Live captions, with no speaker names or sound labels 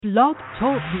Blog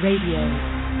Talk Radio.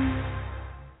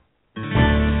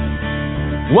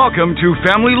 Welcome to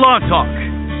Family Law Talk,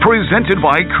 presented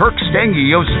by Kirk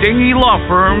Stange of Stange Law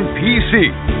Firm,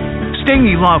 PC.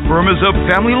 Stange Law Firm is a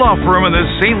family law firm in the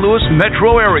St. Louis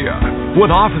metro area, with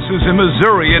offices in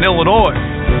Missouri and Illinois.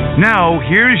 Now,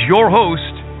 here's your host,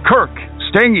 Kirk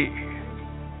Stange.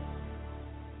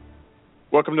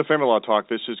 Welcome to Family Law Talk.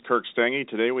 This is Kirk Stange.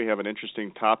 Today we have an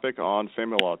interesting topic on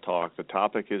Family Law Talk. The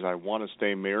topic is I Want to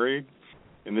Stay Married,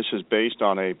 and this is based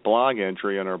on a blog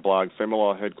entry on our blog,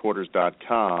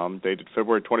 familylawheadquarters.com, dated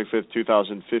February 25th,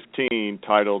 2015,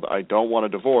 titled, I Don't Want a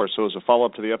Divorce. So as a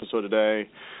follow-up to the episode today,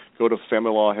 go to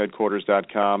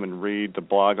familylawheadquarters.com and read the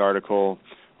blog article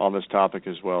on this topic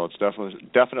as well. It's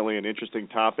definitely an interesting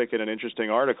topic and an interesting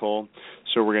article,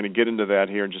 so we're going to get into that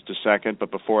here in just a second.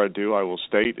 But before I do, I will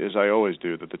state, as I always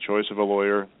do, that the choice of a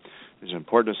lawyer is an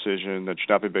important decision that should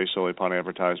not be based solely upon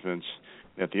advertisements,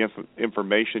 that the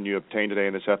information you obtain today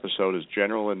in this episode is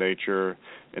general in nature,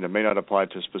 and it may not apply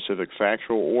to a specific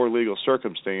factual or legal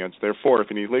circumstance. Therefore, if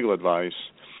you need legal advice,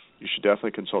 you should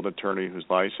definitely consult an attorney who's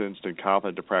licensed and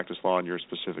competent to practice law in your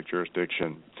specific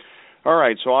jurisdiction. All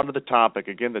right, so on to the topic.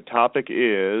 Again, the topic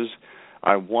is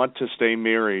I want to stay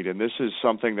married, and this is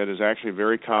something that is actually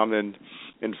very common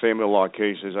in family law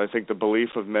cases. I think the belief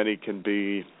of many can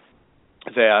be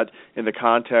that in the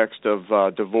context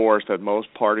of divorce, that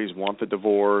most parties want the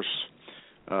divorce.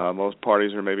 Most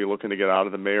parties are maybe looking to get out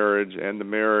of the marriage, end the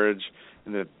marriage,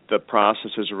 and that the process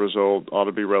as a result ought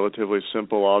to be relatively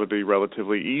simple, ought to be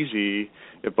relatively easy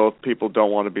if both people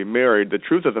don't want to be married. The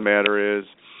truth of the matter is,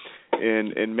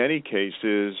 in many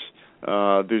cases,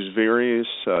 there's various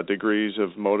degrees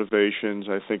of motivations,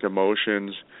 I think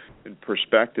emotions, and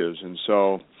perspectives. And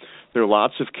so there are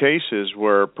lots of cases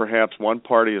where perhaps one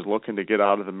party is looking to get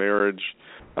out of the marriage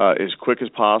as quick as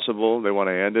possible. They want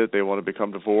to end it. They want to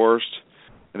become divorced,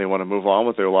 and they want to move on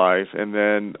with their life. And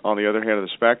then on the other hand of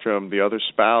the spectrum, the other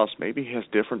spouse maybe has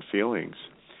different feelings.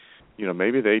 You know,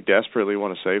 maybe they desperately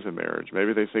want to save the marriage.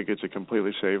 Maybe they think it's a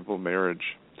completely savable marriage.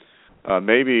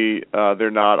 Maybe they're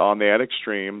not on that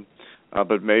extreme,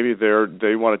 but maybe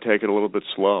they want to take it a little bit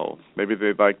slow. Maybe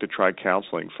they'd like to try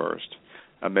counseling first.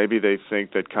 Maybe they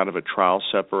think that kind of a trial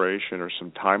separation or some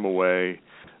time away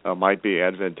might be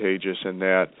advantageous, and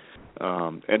that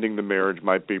ending the marriage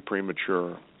might be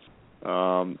premature.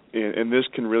 And this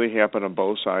can really happen on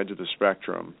both sides of the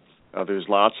spectrum. There's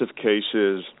lots of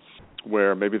cases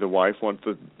where maybe the wife wants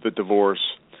the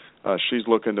divorce. She's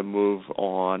looking to move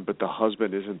on, but the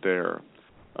husband isn't there.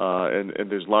 And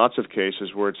there's lots of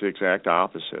cases where it's the exact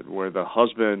opposite, where the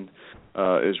husband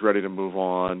is ready to move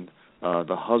on,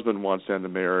 the husband wants to end the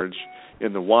marriage,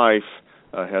 and the wife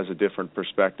has a different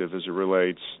perspective as it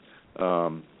relates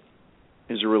to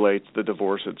the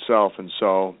divorce itself. And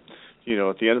so, you know,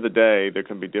 at the end of the day, there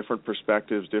can be different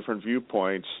perspectives, different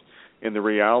viewpoints, and the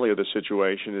reality of the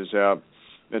situation is that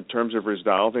in terms of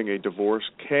resolving a divorce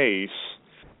case,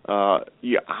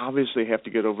 you obviously have to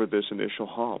get over this initial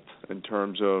hump in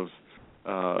terms of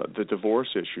the divorce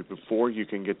issue before you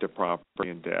can get to property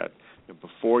and debt, and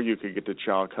before you can get to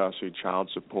child custody,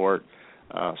 child support,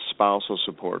 spousal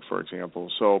support, for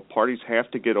example. So parties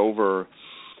have to get over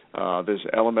this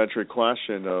elementary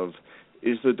question of,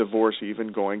 is the divorce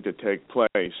even going to take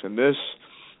place? And this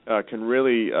can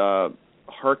really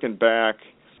harken back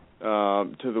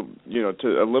to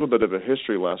a little bit of a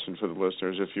history lesson for the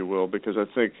listeners, if you will, because I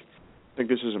think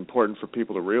this is important for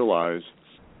people to realize.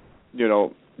 You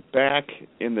know, back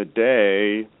in the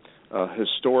day,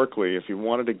 historically, if you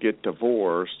wanted to get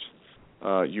divorced,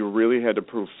 you really had to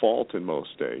prove fault in most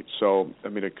states. So, I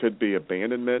mean, it could be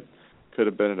abandonment, could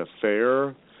have been an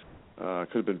affair,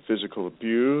 could have been physical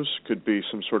abuse, could be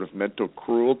some sort of mental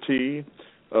cruelty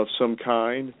of some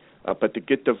kind. But to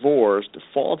get divorced,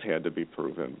 fault had to be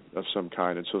proven of some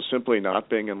kind. And so simply not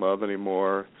being in love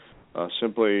anymore,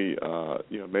 simply,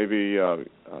 maybe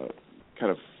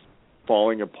kind of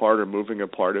falling apart or moving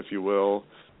apart, if you will,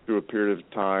 through a period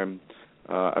of time,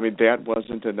 that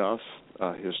wasn't enough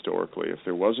historically. If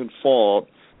there wasn't fault,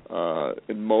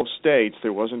 in most states,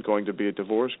 there wasn't going to be a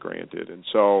divorce granted. And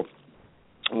so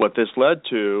what this led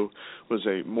to was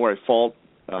a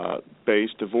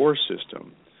fault-based divorce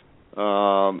system.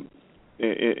 And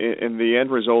the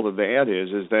end result of that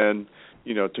is then,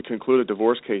 you know, to conclude a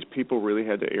divorce case, people really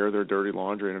had to air their dirty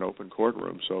laundry in an open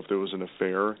courtroom. So if there was an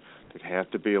affair, there'd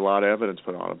have to be a lot of evidence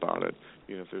put on about it.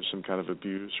 You know, if there's some kind of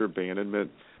abuse or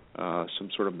abandonment, some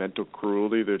sort of mental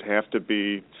cruelty, there'd have to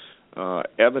be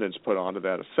evidence put on to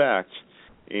that effect.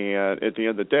 And at the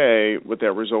end of the day, what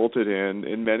that resulted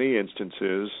in many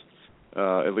instances,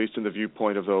 at least in the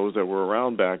viewpoint of those that were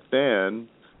around back then,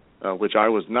 which I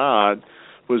was not,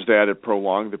 was that it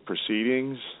prolonged the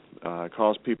proceedings,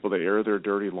 caused people to air their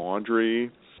dirty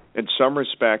laundry. In some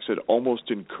respects, it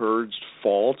almost encouraged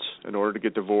fault in order to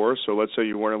get divorced. So let's say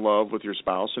you weren't in love with your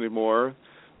spouse anymore,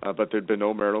 but there'd been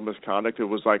no marital misconduct. It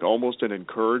was like almost an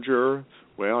encourager.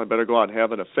 Well, I better go out and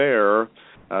have an affair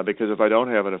because if I don't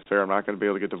have an affair, I'm not going to be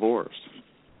able to get divorced,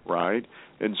 right?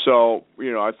 And so,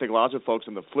 I think lots of folks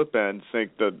on the flip end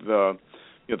think that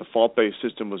the fault-based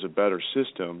system was a better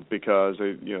system because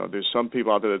there's some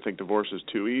people out there that think divorce is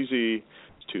too easy,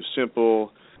 it's too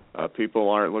simple. People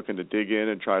aren't looking to dig in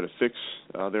and try to fix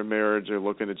their marriage. They're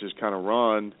looking to just kind of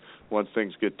run once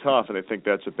things get tough, and I think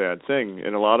that's a bad thing.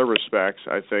 In a lot of respects,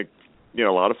 I think a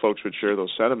lot of folks would share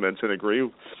those sentiments and agree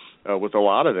with a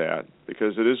lot of that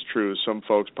because it is true. Some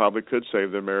folks probably could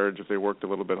save their marriage if they worked a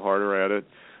little bit harder at it,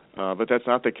 but that's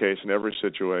not the case in every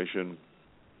situation.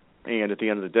 And at the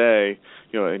end of the day,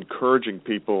 encouraging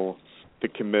people to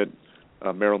commit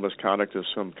marital misconduct of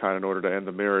some kind in order to end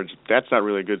the marriage, that's not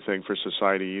really a good thing for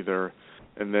society either.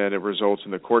 And then it results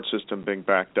in the court system being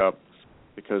backed up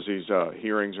because these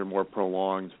hearings are more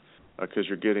prolonged because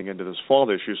you're getting into this fault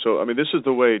issue. So, this is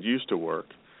the way it used to work.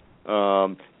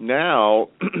 Now,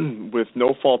 with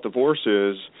no-fault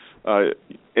divorces,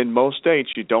 in most states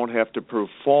you don't have to prove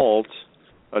fault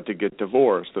to get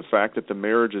divorced. The fact that the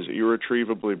marriage is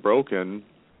irretrievably broken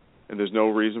and there's no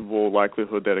reasonable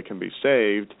likelihood that it can be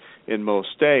saved in most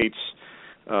states,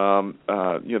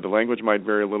 the language might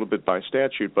vary a little bit by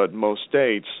statute, but in most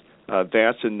states,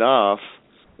 that's enough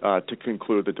to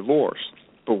conclude the divorce.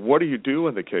 But what do you do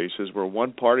in the cases where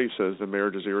one party says the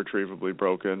marriage is irretrievably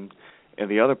broken and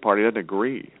the other party doesn't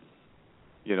agree?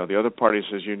 The other party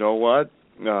says, you know what,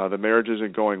 the marriage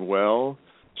isn't going well.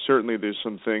 Certainly there's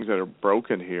some things that are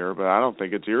broken here, but I don't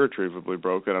think it's irretrievably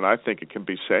broken, and I think it can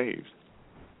be saved.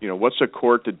 What's a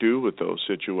court to do with those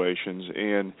situations?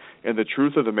 And the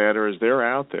truth of the matter is they're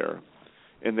out there,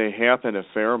 and they happen a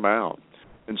fair amount.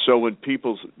 And so when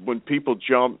people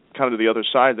jump kind of to the other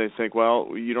side, they think, well,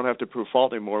 you don't have to prove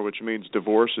fault anymore, which means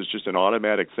divorce is just an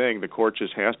automatic thing. The court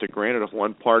just has to grant it if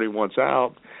one party wants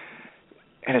out.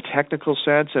 In a technical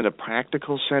sense, in a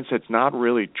practical sense, it's not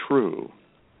really true.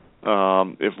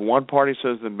 If one party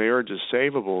says the marriage is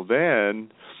savable,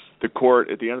 then the court,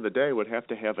 at the end of the day, would have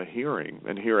to have a hearing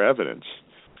and hear evidence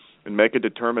and make a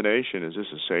determination. Is this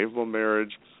a savable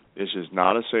marriage? Is this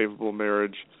not a savable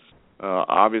marriage?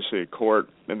 Obviously, a court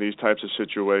in these types of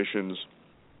situations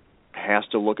has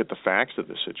to look at the facts of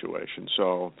the situation.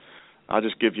 So I'll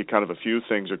just give you kind of a few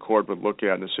things a court would look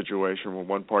at in a situation where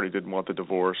one party didn't want the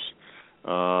divorce.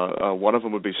 One of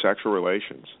them would be sexual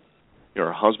relations.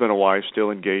 Are husband and wife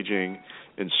still engaging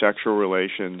in sexual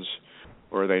relations,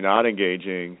 or are they not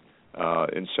engaging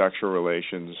in sexual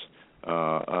relations?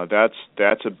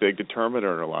 That's a big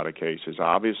determiner in a lot of cases.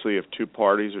 Obviously, if two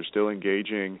parties are still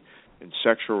engaging in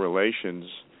sexual relations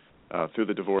through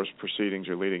the divorce proceedings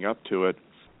or leading up to it,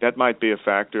 that might be a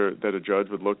factor that a judge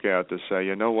would look at to say,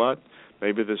 you know what,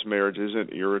 maybe this marriage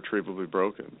isn't irretrievably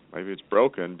broken. Maybe it's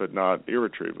broken, but not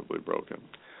irretrievably broken.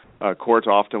 Courts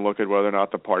often look at whether or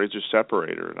not the parties are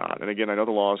separated or not. And again, I know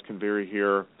the laws can vary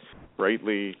here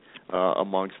greatly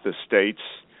amongst the states.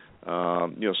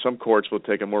 Some courts will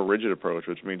take a more rigid approach,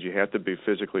 which means you have to be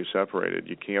physically separated.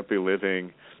 You can't be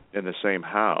living in the same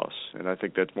house. And I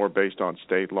think that's more based on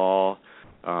state law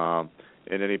in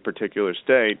any particular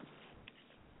state.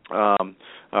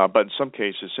 But in some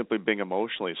cases, simply being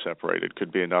emotionally separated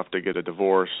could be enough to get a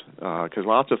divorce because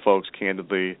lots of folks,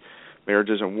 candidly, marriage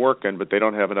isn't working, but they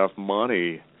don't have enough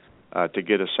money to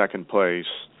get a second place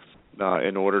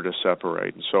in order to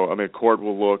separate. And so, a court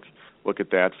will look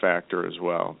at that factor as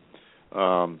well.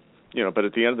 But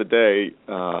at the end of the day,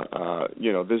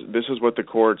 this is what the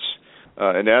courts,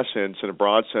 in essence, in a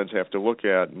broad sense, have to look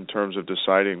at in terms of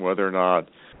deciding whether or not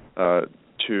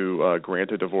to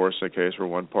grant a divorce in a case where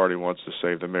one party wants to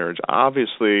save the marriage.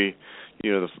 Obviously,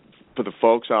 for the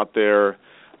folks out there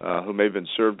who may have been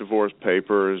served divorce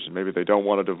papers, maybe they don't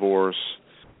want a divorce,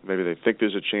 maybe they think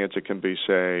there's a chance it can be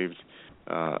saved.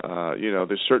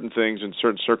 There's certain things in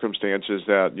certain circumstances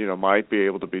that might be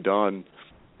able to be done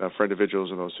for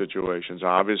individuals in those situations.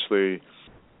 Obviously,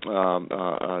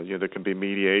 there can be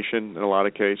mediation in a lot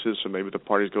of cases, so maybe the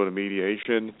parties go to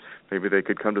mediation. Maybe they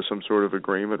could come to some sort of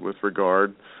agreement with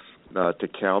regard to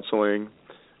counseling.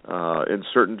 In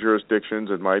certain jurisdictions,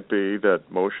 it might be that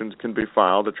motions can be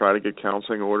filed to try to get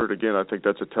counseling ordered. Again, I think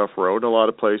that's a tough road in a lot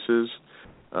of places,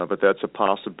 but that's a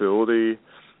possibility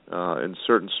in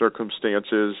certain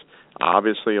circumstances.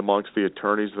 Obviously, amongst the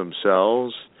attorneys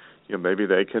themselves, maybe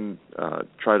they can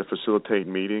try to facilitate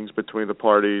meetings between the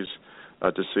parties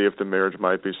to see if the marriage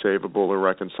might be savable or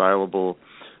reconcilable.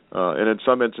 And in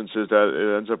some instances, that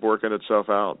it ends up working itself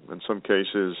out. In some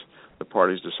cases, the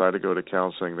parties decide to go to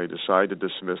counseling. They decide to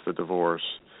dismiss the divorce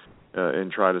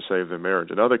and try to save their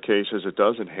marriage. In other cases, it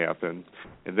doesn't happen.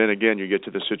 And then again, you get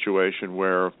to the situation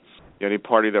where any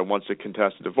party that wants to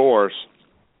contest a divorce,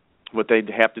 what they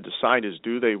have to decide is,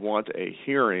 do they want a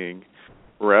hearing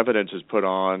where evidence is put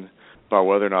on about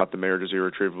whether or not the marriage is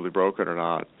irretrievably broken or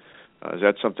not? Is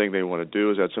that something they want to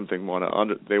do? Is that something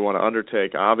they want to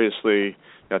undertake? Obviously,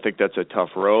 I think that's a tough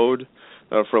road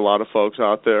for a lot of folks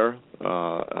out there.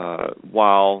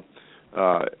 While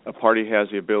a party has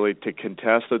the ability to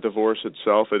contest the divorce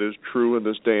itself, it is true in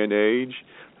this day and age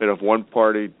that if one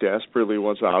party desperately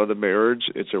wants out of the marriage,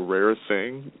 it's a rare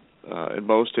thing in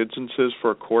most instances for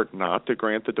a court not to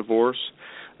grant the divorce.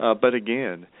 But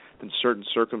again, in certain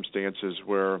circumstances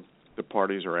where the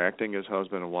parties are acting as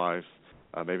husband and wife,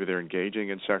 maybe they're engaging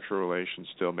in sexual relations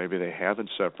still, maybe they haven't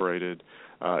separated,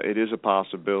 it is a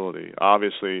possibility.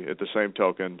 Obviously, at the same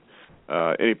token,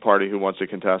 any party who wants to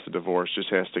contest a divorce just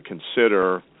has to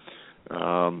consider,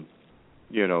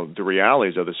 the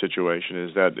realities of the situation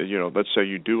is that, let's say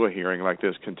you do a hearing like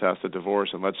this, contest a divorce,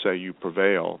 and let's say you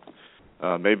prevail.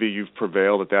 Maybe you've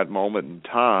prevailed at that moment in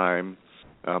time,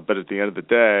 but at the end of the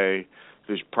day,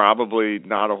 there's probably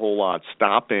not a whole lot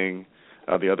stopping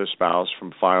the other spouse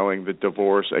from filing the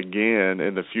divorce again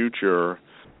in the future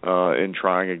and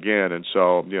trying again. And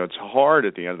so, it's hard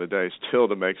at the end of the day still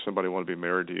to make somebody want to be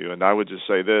married to you. And I would just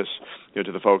say this,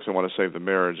 to the folks that want to save the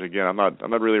marriage. Again, I'm not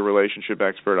really a relationship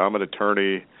expert. I'm an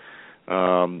attorney.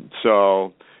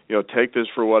 So, take this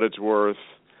for what it's worth.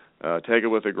 Take it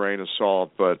with a grain of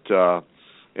salt. But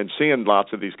in seeing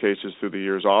lots of these cases through the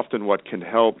years, often what can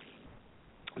help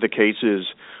the cases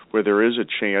where there is a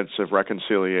chance of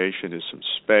reconciliation is some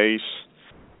space,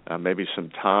 maybe some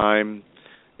time,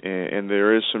 and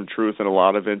there is some truth in a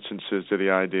lot of instances to the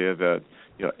idea that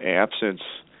absence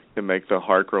can make the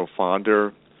heart grow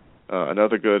fonder.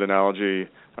 Another good analogy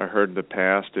I heard in the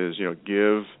past is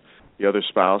give the other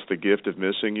spouse the gift of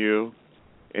missing you,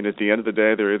 and at the end of the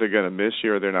day, they're either going to miss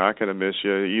you or they're not going to miss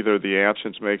you. Either the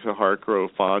absence makes the heart grow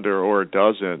fonder or it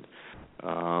doesn't.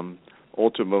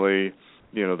 Ultimately,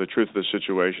 the truth of the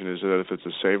situation is that if it's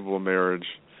a savable marriage,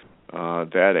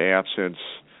 that absence,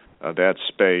 that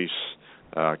space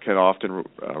can often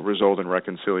result in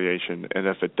reconciliation. And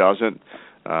if it doesn't,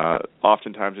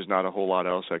 oftentimes there's not a whole lot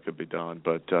else that could be done.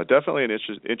 But definitely an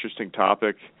interesting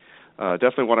topic.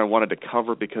 Definitely one I wanted to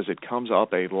cover because it comes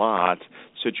up a lot,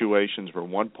 situations where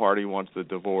one party wants the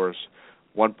divorce,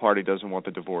 one party doesn't want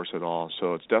the divorce at all.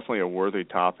 So it's definitely a worthy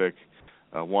topic.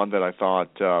 One that I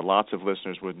thought lots of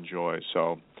listeners would enjoy.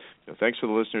 So thanks for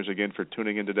the listeners again for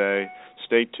tuning in today.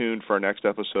 Stay tuned for our next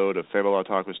episode of Family Law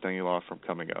Talk with Stange Law Firm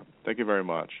coming up. Thank you very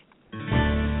much.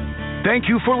 Thank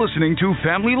you for listening to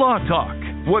Family Law Talk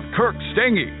with Kirk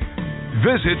Stange.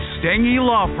 Visit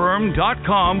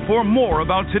StangeLawFirm.com for more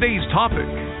about today's topic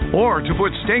or to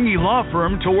put Stange Law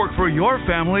Firm to work for your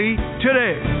family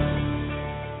today.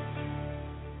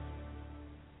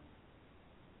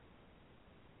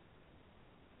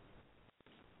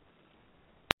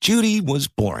 Judy was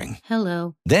boring.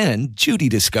 Hello. Then Judy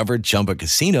discovered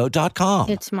ChumbaCasino.com.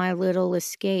 It's my little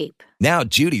escape. Now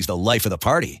Judy's the life of the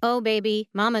party. Oh, baby,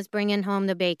 mama's bringing home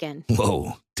the bacon.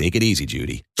 Whoa, take it easy,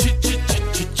 Judy.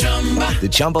 The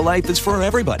Chumba life is for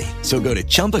everybody. So go to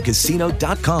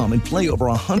ChumbaCasino.com and play over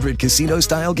 100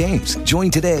 casino-style games. Join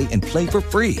today and play for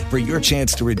free for your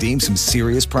chance to redeem some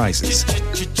serious prizes.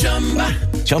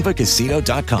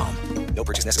 ChumbaCasino.com. No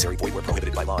purchase necessary. Void where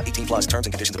prohibited by law. 18+ terms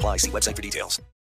and conditions apply. See website for details.